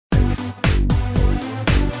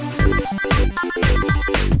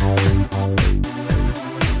Howdy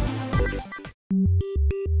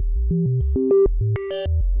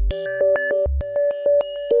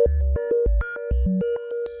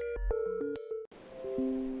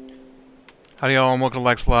y'all, and welcome to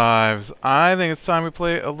Lex Lives. I think it's time we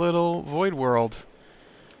play a little Void World.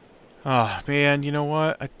 Oh man, you know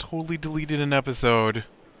what? I totally deleted an episode.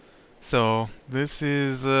 So this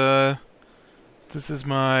is my,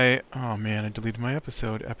 oh man, I deleted my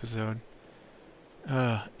episode.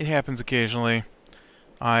 It happens occasionally.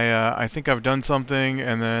 I think I've done something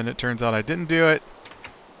and then it turns out I didn't do it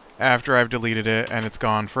after I've deleted it and it's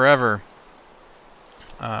gone forever.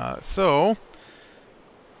 Yeah,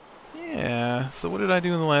 so what did I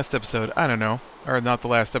do in the last episode? I don't know. Or not the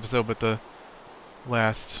last episode, but the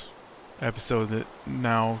last episode that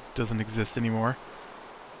now doesn't exist anymore.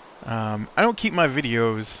 I don't keep my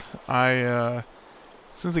videos. As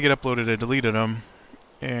soon as they get uploaded, I deleted them.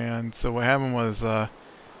 And so what happened was,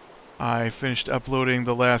 I finished uploading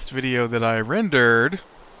the last video that I rendered.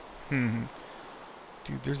 Dude,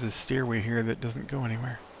 there's a stairway here that doesn't go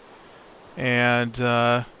anywhere. And,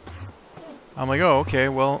 I'm like, oh, okay,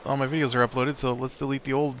 well, all my videos are uploaded, so let's delete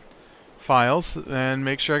the old files and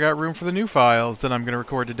make sure I got room for the new files that I'm going to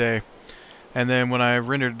record today. And then when I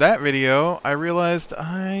rendered that video, I realized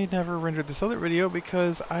I never rendered this other video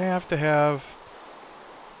because I have to have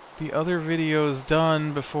the other videos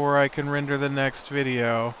done before I can render the next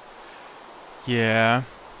video. Yeah,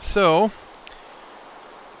 so,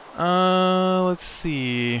 let's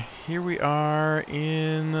see, here we are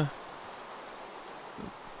in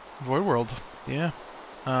Void World, yeah.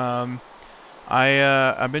 I've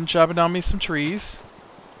been chopping down me some trees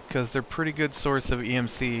because they're pretty good source of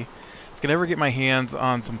EMC. If I can ever get my hands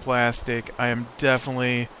on some plastic, I am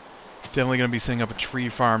definitely going to be setting up a tree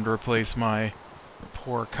farm to replace my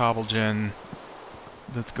poor cobble gen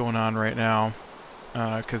that's going on right now,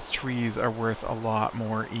 because trees are worth a lot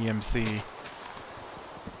more EMC.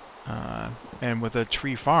 And with a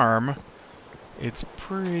tree farm, it's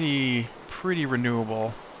pretty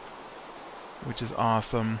renewable, which is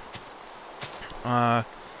awesome. I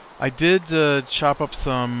did chop up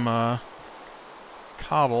some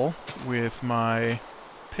cobble with my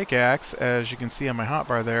pickaxe, as you can see on my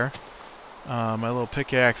hotbar there. My little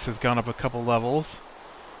pickaxe has gone up a couple levels,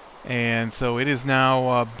 and so it is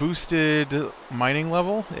now boosted mining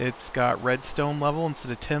level. It's got redstone level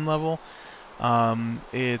instead of tin level.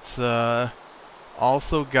 It's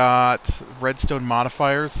also got redstone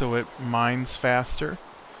modifiers, so it mines faster,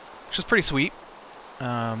 which is pretty sweet.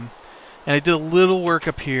 And I did a little work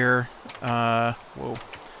up here. Whoa.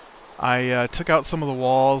 I took out some of the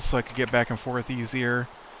walls so I could get back and forth easier.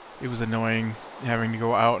 It was annoying having to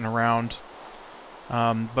go out and around.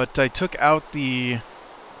 But I took out the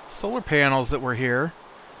solar panels that were here,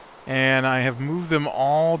 and I have moved them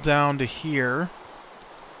all down to here.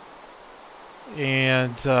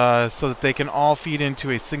 And so that they can all feed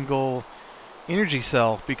into a single energy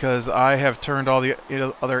cell, because I have turned all the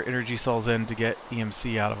other energy cells in to get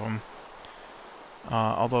EMC out of them.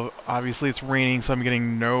 Although obviously it's raining, so I'm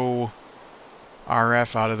getting no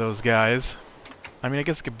RF out of those guys. I mean, I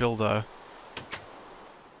guess I could build a...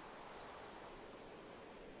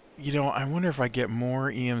 You know, I wonder if I get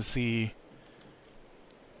more EMC.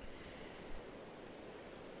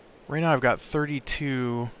 Right now I've got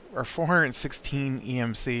 32 or 416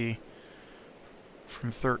 EMC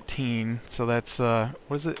from 13, so that's what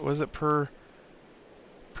is it per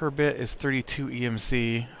bit is 32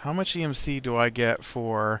 EMC. How much EMC do I get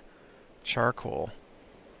for charcoal?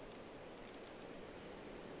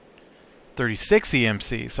 36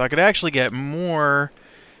 EMC. So I could actually get more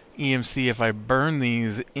EMC if I burn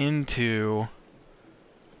these into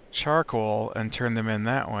charcoal and turn them in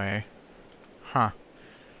that way. Huh.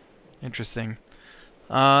 Interesting.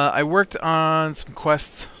 I worked on some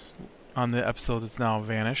quests on the episode that's now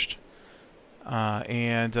vanished.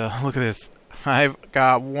 And look at this. I've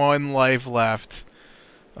got 1 life left.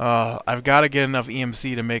 I've got to get enough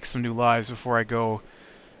EMC to make some new lives before I go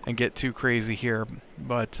and get too crazy here.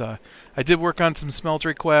 But I did work on some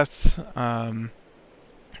smeltery quests.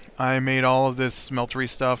 I made all of this smeltery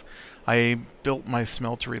stuff. I built my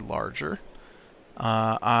smeltery larger.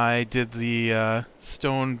 I did the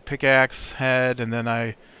stone pickaxe head, and then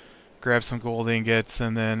I grabbed some gold ingots,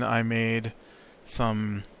 and then I made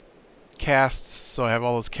some casts, so I have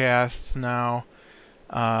all those casts now.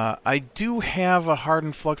 I do have a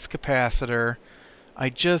hardened flux capacitor.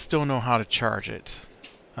 I just don't know how to charge it.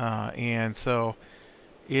 And so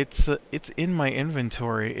it's in my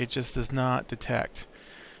inventory. It just does not detect.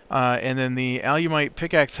 And then the alumite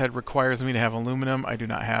pickaxe head requires me to have aluminum. I do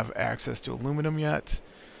not have access to aluminum yet.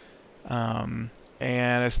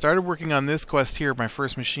 And I started working on this quest here, my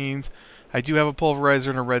first machines. I do have a pulverizer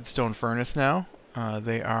and a redstone furnace now.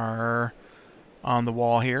 They are on the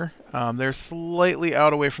wall here. They're slightly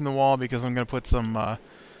out away from the wall because I'm going to put some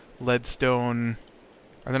leadstone...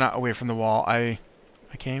 Or they're not away from the wall. I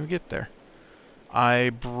can't even get there.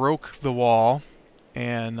 I broke the wall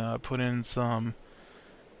and put in some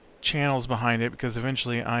channels behind it because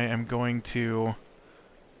eventually I am going to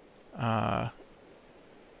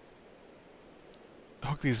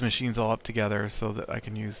hook these machines all up together so that I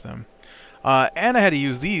can use them. And I had to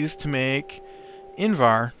use these to make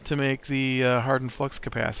Invar, to make the hardened flux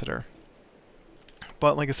capacitor.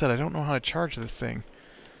 But like I said, I don't know how to charge this thing.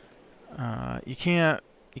 You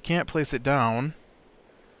can't place it down.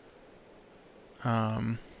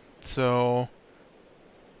 So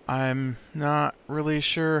I'm not really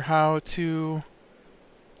sure how to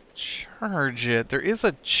charge it. There is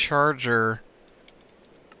a charger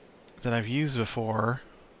that I've used before.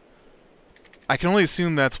 I can only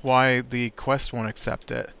assume that's why the quest won't accept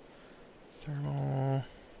it. Thermal...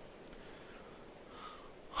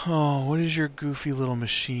 Oh, what is your goofy little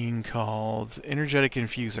machine called? Energetic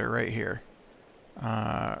infuser, right here.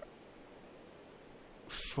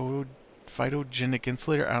 Phytogenic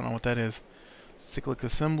insulator? I don't know what that is. Cyclic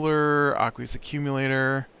assembler, aqueous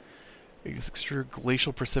accumulator, aqueous extruder,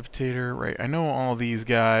 glacial precipitator. Right, I know all these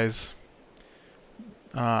guys.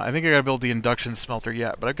 I think I gotta build the induction smelter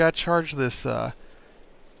yet, but I've got to charge this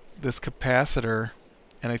this capacitor,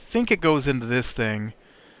 and I think it goes into this thing.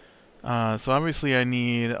 So obviously I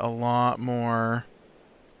need a lot more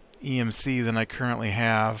EMC than I currently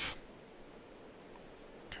have.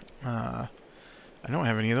 I don't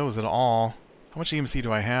have any of those at all. How much EMC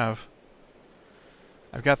do I have?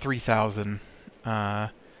 I've got 3,000. I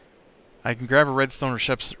can grab a redstone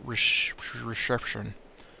reception.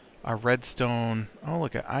 A redstone... Oh,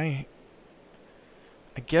 look, I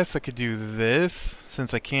guess I could do this,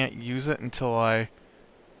 since I can't use it until I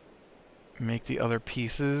make the other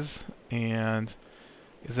pieces. And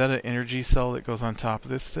is that an energy cell that goes on top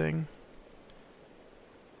of this thing?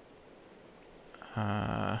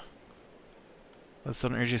 That's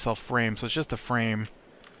an energy cell frame, so it's just a frame.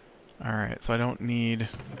 Alright, so I don't need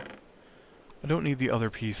the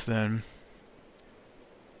other piece then.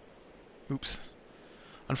 Oops.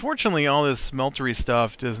 Unfortunately, all this smeltery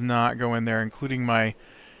stuff does not go in there, including my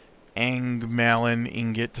Angmalin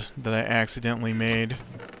ingot that I accidentally made.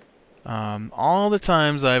 All the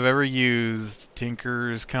times I've ever used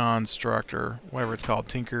Tinker's Construct, or whatever it's called,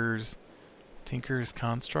 Tinker's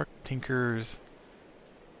Construct? Tinker's...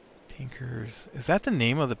 Is that the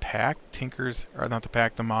name of the pack? Tinker's... Or not the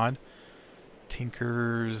pack, the mod.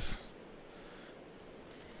 Tinker's...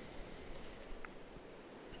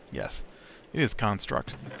 Yes. It is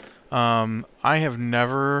Construct. I have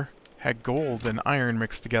never had gold and iron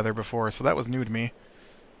mixed together before, so that was new to me,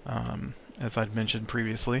 as I'd mentioned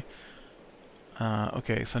previously.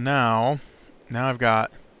 Okay, so now I've got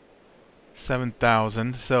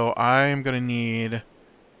 7,000, so I'm going to need...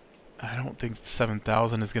 I don't think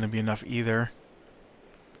 7,000 is going to be enough either.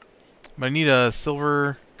 But I need a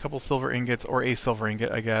couple silver ingots, or a silver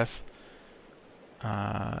ingot, I guess.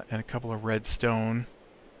 And a couple of redstone.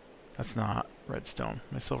 That's not redstone.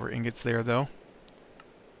 My silver ingot's there, though.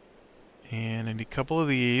 And I need a couple of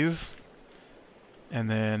these. And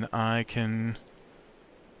then I can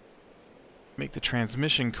make the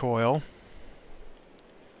transmission coil.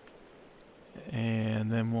 And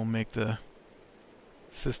then we'll make the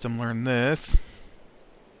system learn this.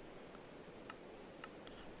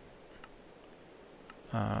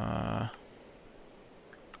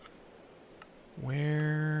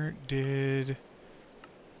 Where did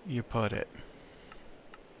you put it?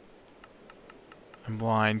 I'm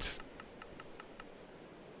blind.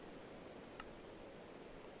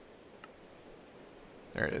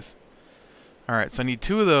 There it is. Alright, so I need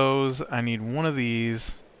 2 of those. I need 1 of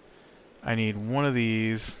these. I need 1 of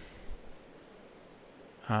these.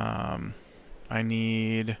 I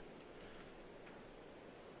need...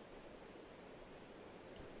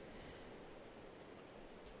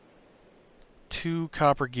 two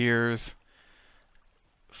copper gears,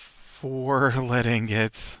 4 lead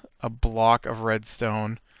ingots, a block of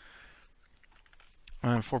redstone,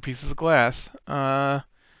 and 4 pieces of glass. Alright,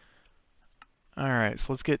 so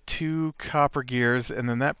let's get 2 copper gears, and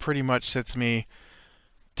then that pretty much sets me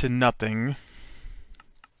to nothing.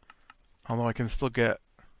 Although I can still get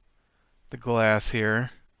the glass here.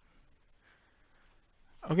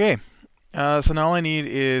 Okay, so now all I need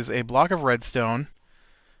is a block of redstone,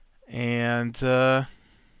 and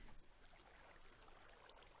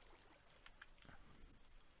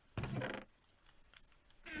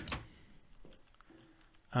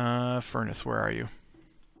Furnace, where are you?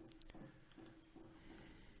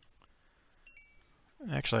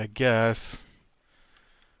 Actually, I guess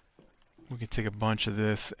we could take a bunch of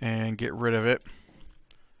this and get rid of it.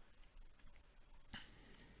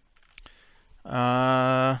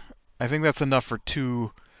 I think that's enough for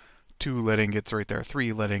two lead ingots right there.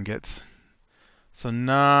 3 lead ingots. So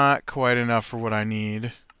not quite enough for what I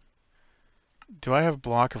need. Do I have a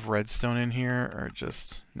block of redstone in here, or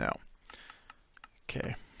just no?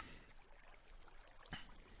 Okay.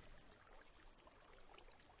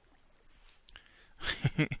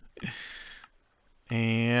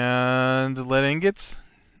 And lead ingots?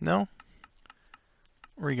 No?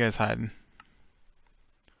 Where are you guys hiding?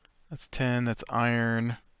 That's 10, that's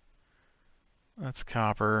iron. That's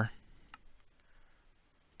copper.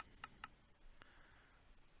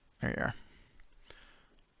 There you are.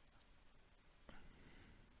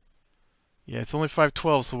 Yeah, it's only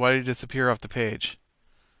 512, so why did it disappear off the page?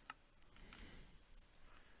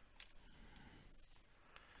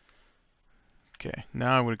 Okay,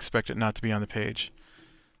 now I would expect it not to be on the page.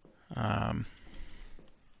 Yeah,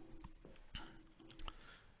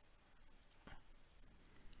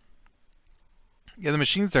 the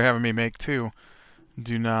machines they're having me make too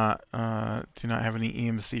do not have any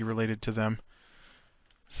EMC related to them.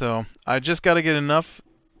 So I just got to get enough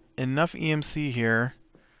EMC here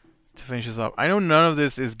to finish this up. I know none of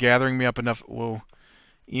this is gathering me up enough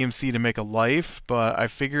EMC to make a life, but I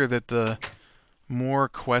figure that the more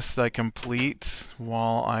quests I complete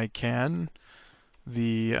while I can,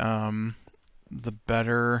 the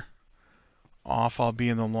better off I'll be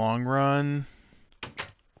in the long run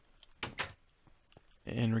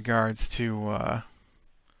in regards to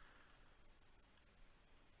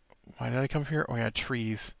why did I come here? Oh yeah,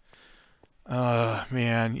 trees.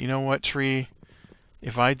 Man, you know what, tree?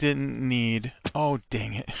 If I didn't need... Oh,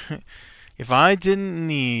 dang it. If I didn't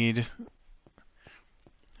need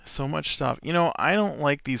so much stuff... You know, I don't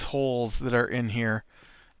like these holes that are in here.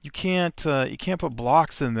 You can't put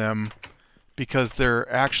blocks in them because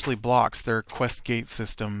they're actually blocks. They're quest gate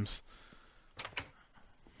systems.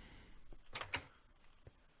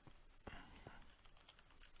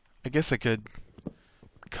 I guess I could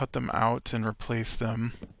cut them out and replace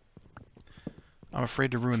them. I'm afraid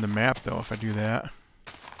to ruin the map, though, if I do that.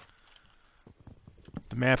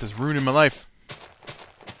 The map is ruining my life.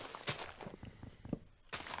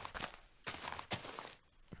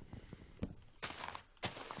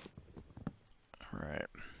 Alright.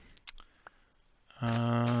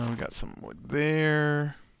 We got some wood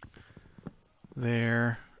there.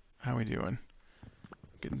 There. How we doing?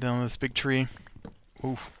 Getting down this big tree.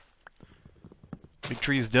 Ooh. Big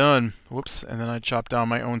tree's done. Whoops. And then I chopped down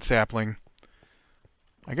my own sapling.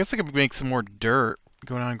 I guess I could make some more dirt.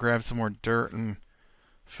 Go down and grab some more dirt and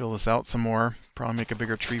fill this out some more. Probably make a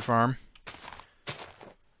bigger tree farm.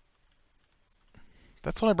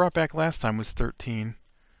 That's what I brought back last time, was 13.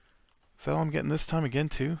 Is that all I'm getting this time again,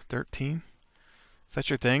 too? 13? Is that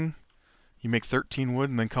your thing? You make 13 wood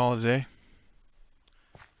and then call it a day?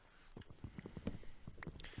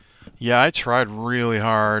 Yeah, I tried really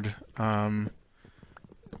hard to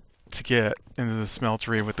get into the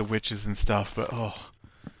smeltery with the witches and stuff, but oh,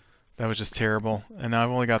 that was just terrible. And now I've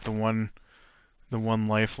only got the one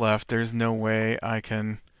life left. There's no way I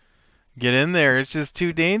can get in there. It's just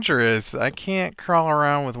too dangerous. I can't crawl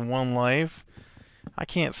around with 1 life. I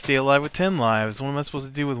can't stay alive with 10 lives. What am I supposed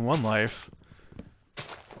to do with 1 life?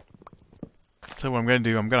 So what I'm going to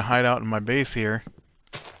do, I'm going to hide out in my base here.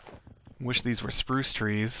 Wish these were spruce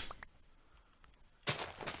trees.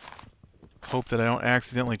 Hope that I don't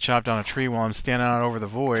accidentally chop down a tree while I'm standing out over the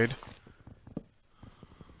void.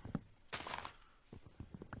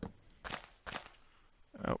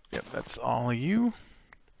 Oh, yep, that's all of you.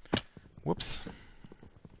 Whoops.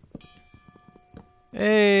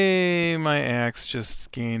 Hey, my axe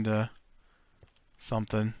just gained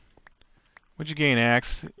something. What'd you gain,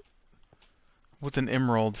 axe? What's an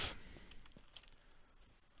emerald?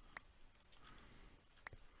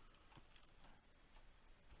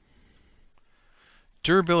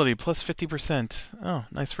 Durability plus 50%. Oh,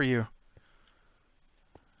 nice for you.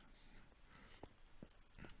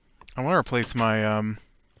 I want to replace my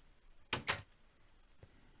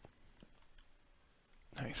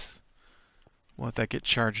nice. We'll let that get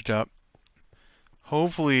charged up.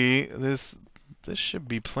 Hopefully this should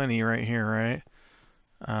be plenty right here, right?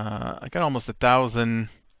 I got almost 1,000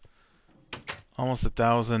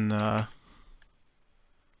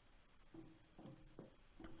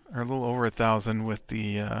 or a little over 1,000 with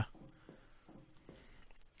the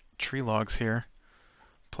tree logs here.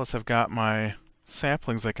 Plus I've got my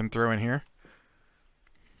saplings I can throw in here.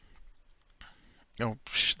 Oh,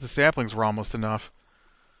 the saplings were almost enough.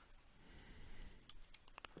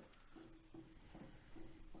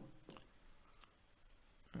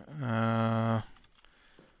 I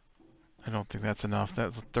don't think that's enough. That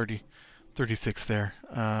was 36 there.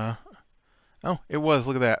 Oh, it was.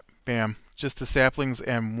 Look at that. Bam. Just the saplings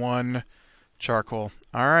and 1 charcoal.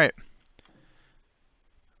 All right.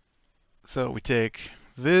 So we take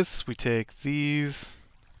this. We take these.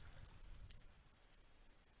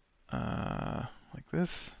 Like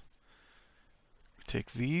this. We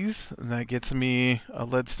take these. And that gets me a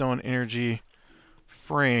leadstone energy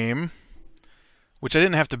frame, which I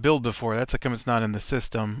didn't have to build before. That's how come it's not in the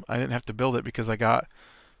system. I didn't have to build it because I got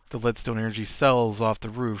the leadstone energy cells off the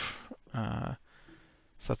roof. So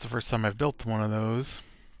that's the first time I've built one of those.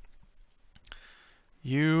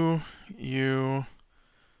 These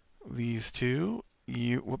two,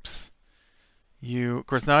 whoops. Of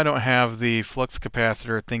course, now I don't have the flux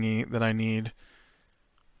capacitor thingy that I need.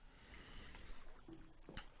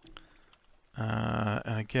 And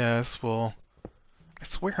I guess I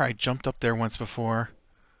swear I jumped up there once before.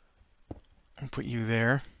 I'll put you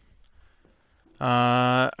there.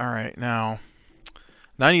 Alright, now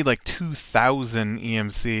I need like 2,000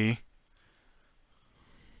 EMC.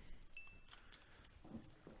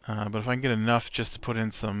 But if I can get enough just to put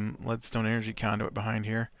in some leadstone energy conduit behind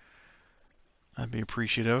here, I'd be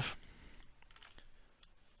appreciative.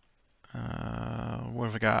 What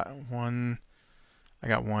have I got? 1. I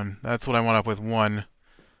got 1. That's what I want up with, 1.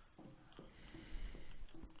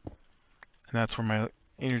 And that's where my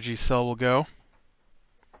energy cell will go.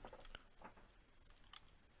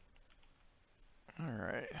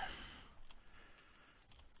 Alright.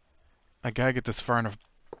 I gotta get this far enough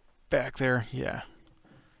back there. Yeah.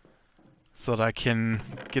 So that I can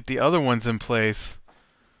get the other ones in place.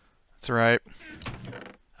 That's right.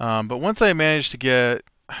 But once I manage to get...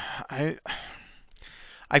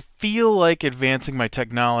 I feel like advancing my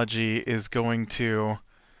technology is going to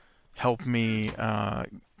help me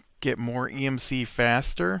get more EMC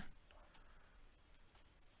faster.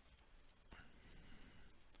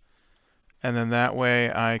 And then that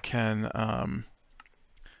way I can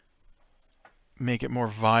make it more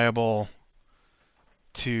viable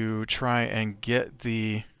to try and get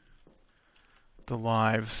the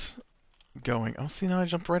lives going. Oh, see, now I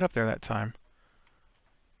jumped right up there that time.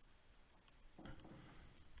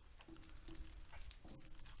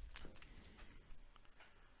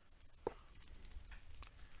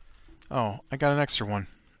 Oh, I got an extra one.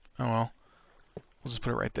 Oh well. We'll just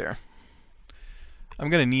put it right there. I'm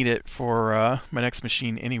going to need it for my next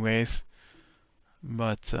machine anyways.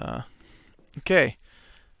 But, okay.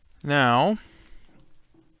 Now,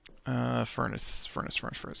 furnace.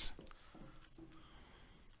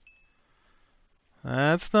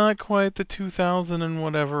 That's not quite the 2,000 and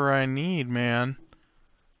whatever I need, man.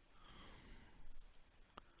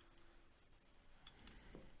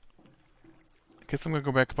 I guess I'm going to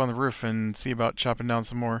go back up on the roof and see about chopping down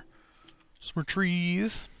some more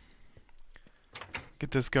trees.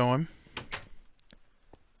 Get this going.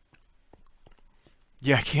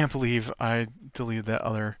 Yeah, I can't believe I deleted that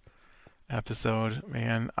other episode.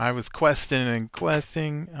 Man, I was questing and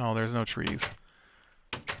questing. Oh, there's no trees.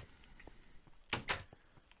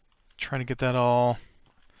 Trying to get that all...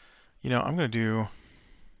 You know, I'm going to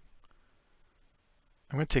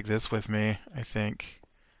take this with me, I think.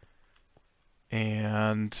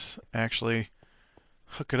 And actually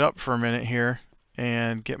hook it up for a minute here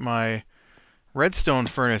and get my redstone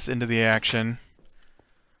furnace into the action.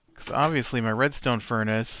 Because obviously my redstone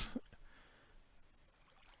furnace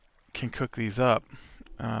can cook these up.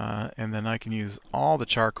 And then I can use all the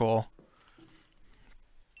charcoal.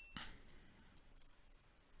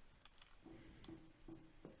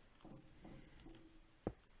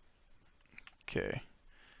 Okay.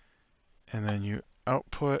 And then you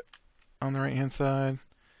output on the right hand side.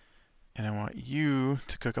 And I want you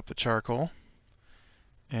to cook up the charcoal.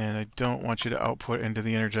 And I don't want you to output into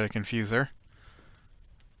the energetic infuser.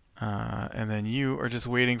 And then you are just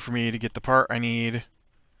waiting for me to get the part I need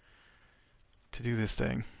to do this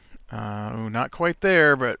thing. Oh, not quite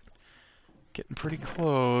there, but getting pretty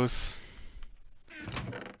close.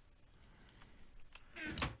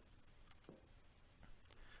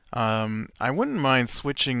 I wouldn't mind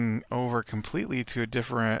switching over completely to a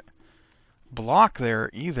different block there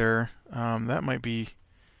either. That might be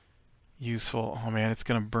useful. Oh man, it's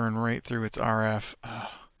gonna burn right through its RF. Ugh.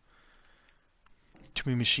 Too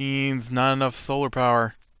many machines, not enough solar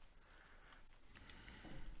power.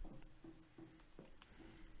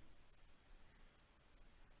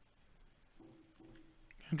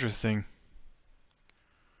 Interesting.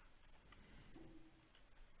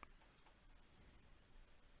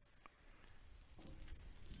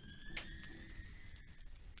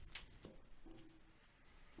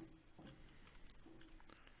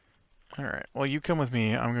 Alright, well you come with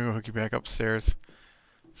me. I'm gonna go hook you back upstairs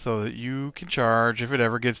so that you can charge if it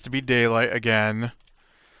ever gets to be daylight again.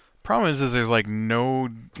 Problem is there's like no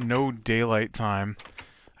daylight time.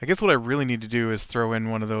 I guess what I really need to do is throw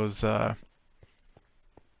in one of those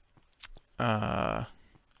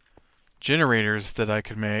generators that I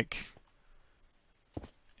could make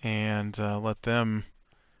and let them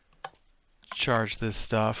charge this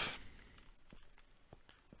stuff.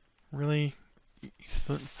 Really?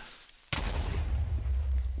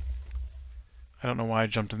 I don't know why I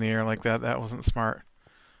jumped in the air like that. That wasn't smart.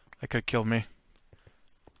 That could have killed me.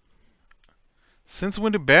 Since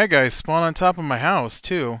when do bad guys spawn on top of my house,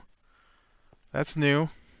 too? That's new.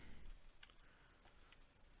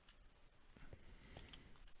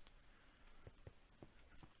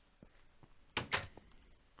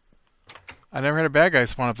 I never had a bad guy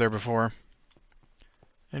spawn up there before.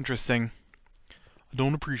 Interesting. I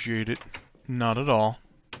don't appreciate it. Not at all.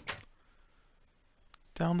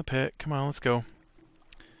 Down the pit. Come on, let's go.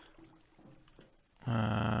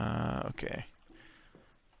 Okay.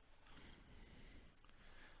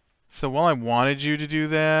 So while I wanted you to do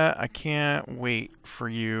that, I can't wait for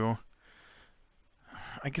you.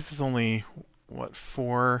 I guess it's only, what,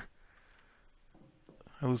 4?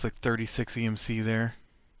 I lose like 36 EMC there.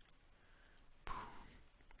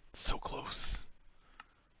 So close.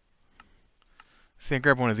 See, I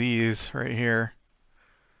grab one of these right here.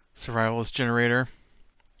 Survivalist generator.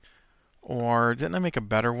 Or didn't I make a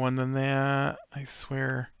better one than that? I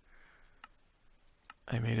swear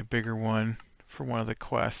I made a bigger one for one of the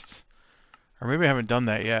quests. Or maybe I haven't done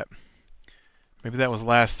that yet. Maybe that was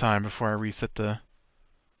last time before I reset the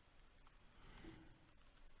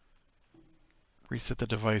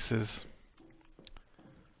devices.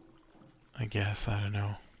 I guess, I don't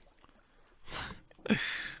know.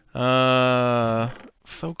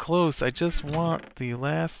 So close. I just want the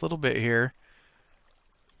last little bit here.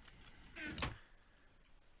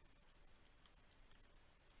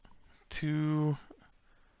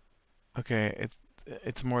 Okay,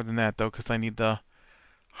 it's more than that though, because I need the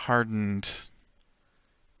hardened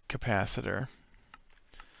capacitor.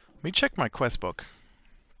 Let me check my quest book.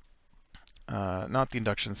 Not the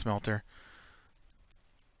induction smelter.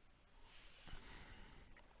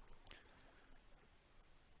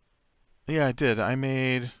 Yeah, I did. I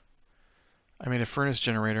made a furnace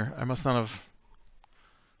generator. I must not have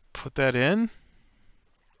put that in.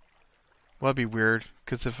 Well, that'd be weird,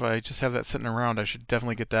 because if I just have that sitting around, I should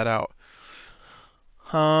definitely get that out.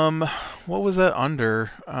 What was that under?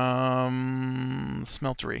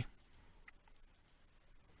 Smeltery.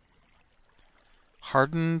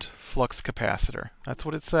 Hardened flux capacitor. That's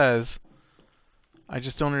what it says. I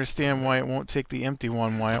just don't understand why it won't take the empty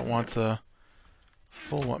one, why it wants a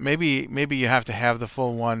full one. Maybe you have to have the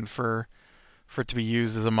full one for it to be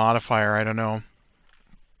used as a modifier, I don't know.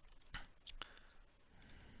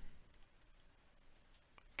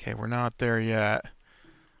 Okay, we're not there yet.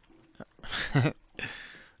 This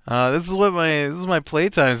is my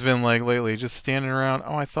playtime's been like lately, just standing around.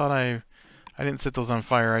 Oh, I thought I didn't set those on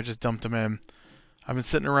fire. I just dumped them in. I've been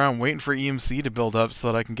sitting around waiting for EMC to build up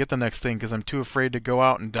so that I can get the next thing because I'm too afraid to go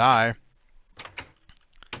out and die.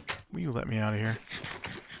 Will you let me out of here?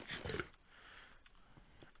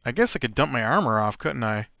 I guess I could dump my armor off, couldn't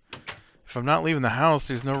I? If I'm not leaving the house,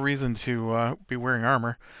 there's no reason to be wearing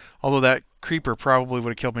armor. Although that creeper probably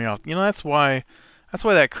would have killed me off. You know, that's why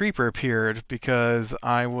that creeper appeared, because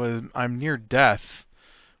I'm near death.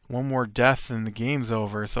 One more death and the game's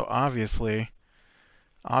over. So obviously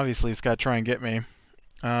it's got to try and get me.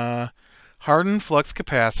 Hardened flux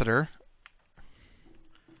capacitor.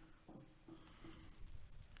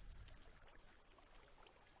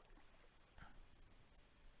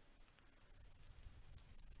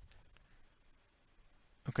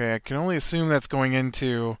 Okay, I can only assume that's going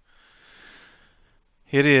into...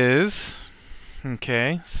 It is.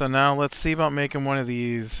 Okay, so now let's see about making one of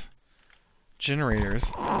these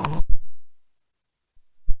generators.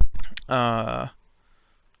 It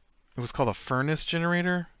was called a furnace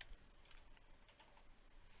generator?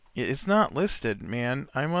 It's not listed, man.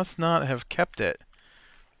 I must not have kept it.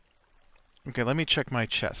 Okay, let me check my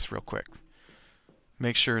chest real quick.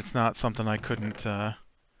 Make sure it's not something I couldn't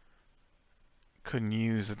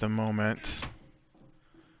use at the moment.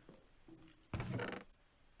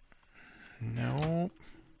 Nope.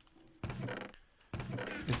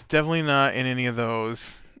 It's definitely not in any of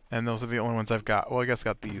those. And those are the only ones I've got. Well, I guess I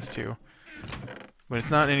got these two. But it's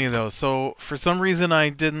not in any of those. So, for some reason, I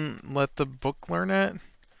didn't let the book learn it.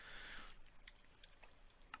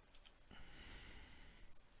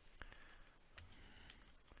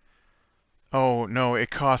 Oh, no, it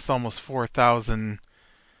costs almost 4,000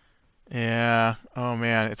 Yeah. Oh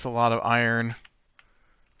man, it's a lot of iron.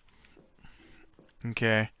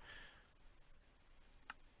 Okay.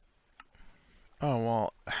 Oh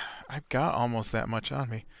well, I've got almost that much on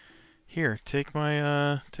me. Here, take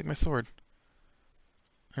my sword.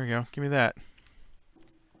 There we go. Give me that.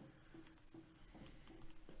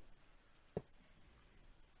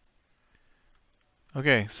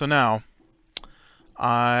 Okay, so now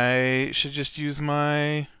I should just use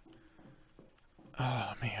my...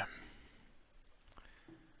 Oh man.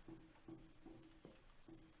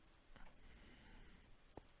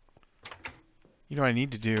 You know what I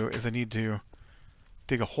need to do is I need to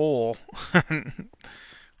dig a hole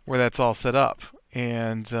where that's all set up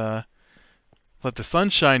and let the sun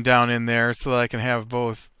shine down in there so that I can have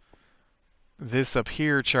both this up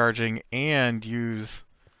here charging and use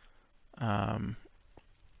my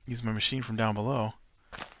machine from down below.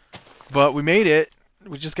 But we made it.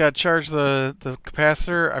 We just got to charge the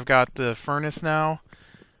capacitor. I've got the furnace now,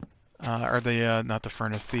 or the not the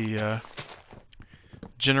furnace, the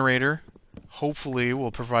generator. Hopefully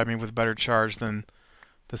will provide me with better charge than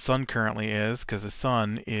the sun currently is, because the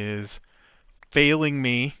sun is failing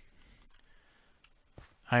me.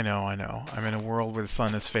 I know. I'm in a world where the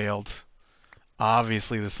sun has failed.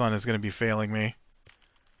 Obviously the sun is going to be failing me.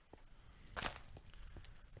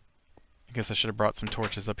 I guess I should have brought some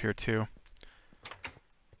torches up here too.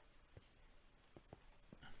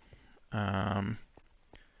 I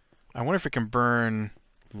wonder if it can burn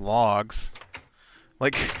logs.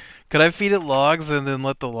 Like, could I feed it logs and then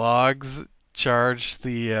let the logs charge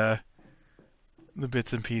the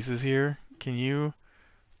bits and pieces here? Can you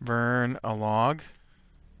burn a log?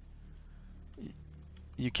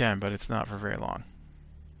 You can, but it's not for very long.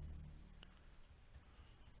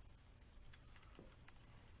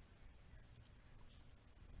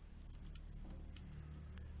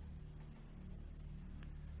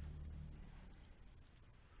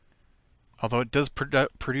 Although it does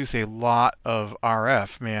produce a lot of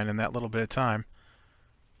RF, man, in that little bit of time.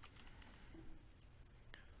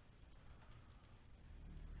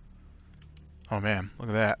 Oh man, look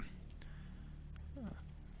at that.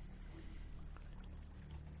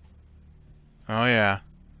 Oh yeah.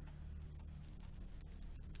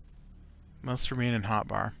 Must remain in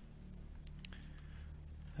hotbar.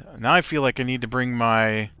 Now I feel like I need to bring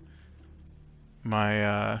my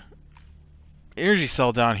energy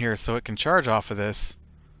cell down here so it can charge off of this.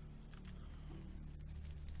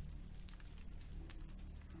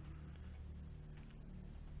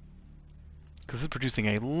 Because it's producing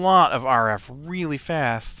a lot of RF really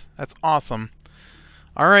fast. That's awesome.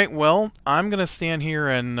 Alright, well, I'm going to stand here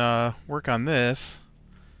and work on this.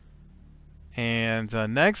 And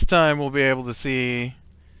next time we'll be able to see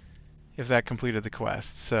if that completed the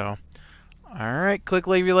quest. So, alright, click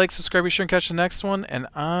like if you like, subscribe, be sure and catch the next one, and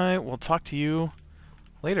I will talk to you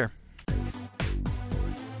later.